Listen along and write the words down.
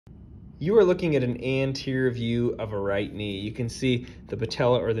you are looking at an anterior view of a right knee. You can see the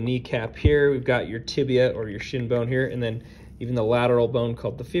patella or the kneecap here. We've got your tibia or your shin bone here, and then even the lateral bone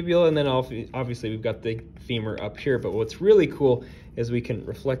called the fibula, and then obviously we've got the femur up here. But what's really cool is we can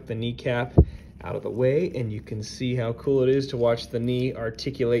reflect the kneecap out of the way, and you can see how cool it is to watch the knee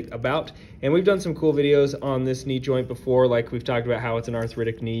articulate about. And we've done some cool videos on this knee joint before, like we've talked about how it's an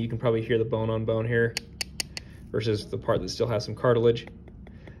arthritic knee. You can probably hear the bone on bone here versus the part that still has some cartilage.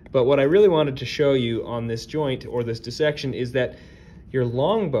 But what I really wanted to show you on this joint or this dissection is that your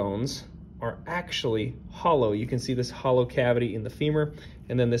long bones are actually hollow. You can see this hollow cavity in the femur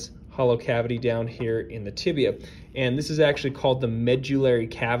and then this hollow cavity down here in the tibia. And this is actually called the medullary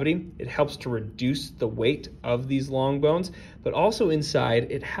cavity. It helps to reduce the weight of these long bones, but also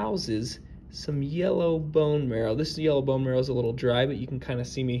inside it houses some yellow bone marrow. This yellow bone marrow is a little dry, but you can kind of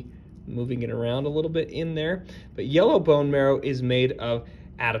see me moving it around a little bit in there. But yellow bone marrow is made of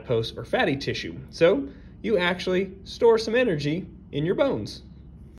adipose or fatty tissue. So you actually store some energy in your bones.